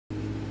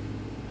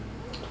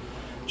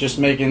Just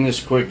making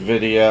this quick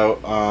video.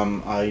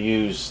 I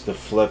use the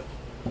flyp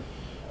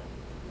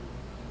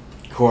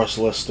course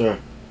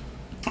lister,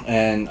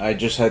 and I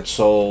just had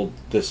sold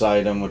this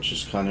item, which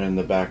is kind of in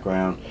the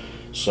background,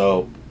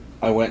 so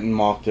I went and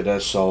marked it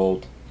as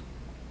sold,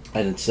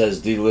 and it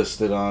says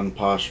delisted on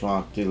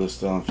Poshmark,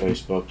 delisted on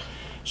Facebook.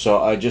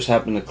 So I just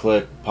happened to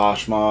click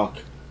Poshmark,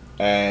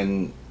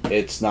 and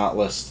it's not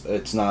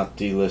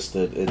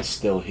delisted, it's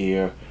still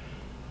here.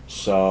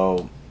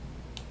 So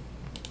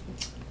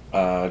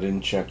I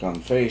didn't check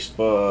on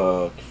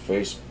Facebook.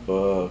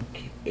 Facebook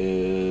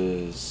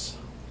is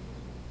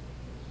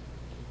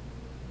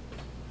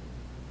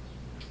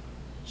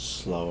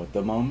slow at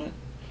the moment,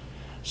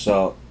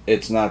 so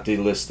it's not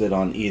delisted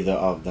on either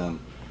of them.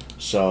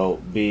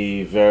 So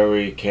be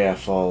very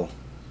careful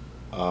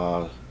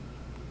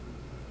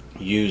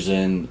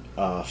using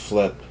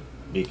flyp,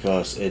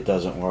 because it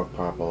doesn't work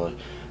properly.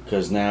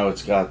 Because now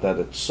it's got that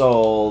it's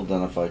sold,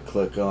 and if I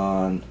click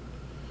on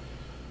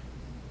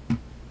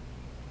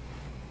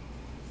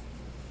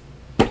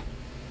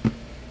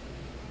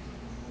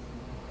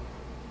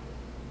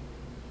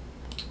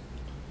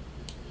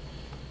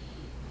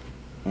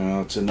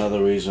it's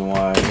another reason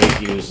why I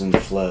hate using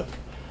flyp.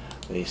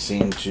 They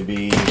seem to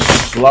be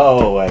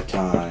slow at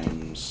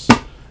times.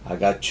 I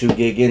got 2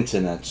 gig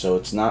internet, so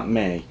it's not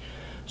me.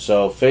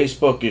 So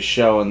Facebook is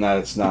showing that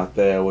it's not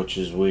there, which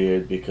is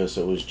weird because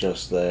it was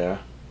just there.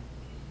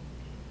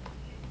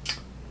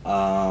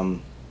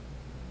 So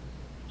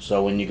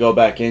when you go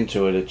back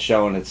into it, it's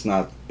showing it's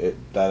not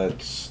that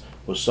it's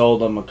was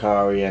sold on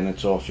Macari and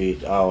it's off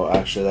each. Oh,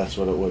 actually, that's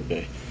what it would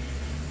be.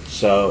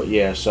 So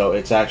yeah, so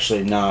it's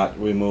actually not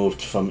removed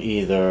from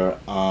either.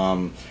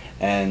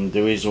 And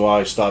the reason why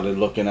I started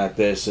looking at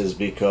this is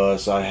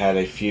because I had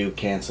a few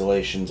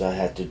cancellations I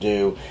had to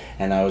do,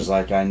 and I was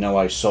like, I know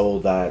I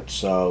sold that,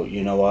 so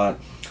you know what?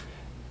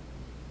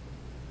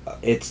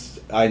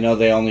 I know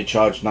they only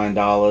charge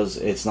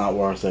 $9. It's not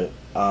worth it.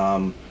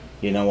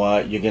 You know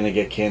what? You're gonna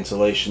get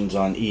cancellations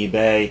on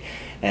eBay,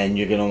 and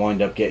you're gonna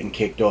wind up getting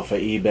kicked off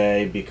of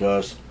eBay,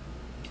 because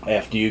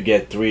after you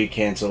get 3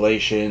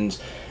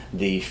 cancellations,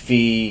 the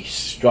fee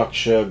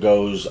structure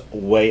goes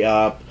way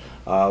up,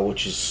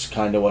 which is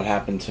kind of what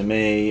happened to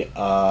me,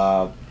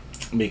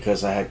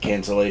 because I had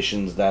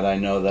cancellations that I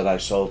know that I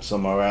sold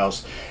somewhere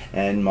else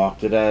and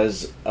marked it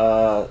as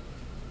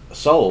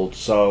sold.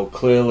 So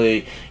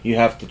clearly you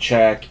have to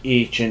check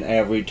each and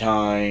every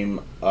time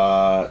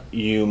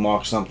you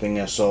mark something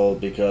as sold,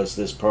 because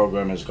this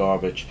program is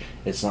garbage.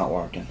 It's not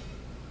working.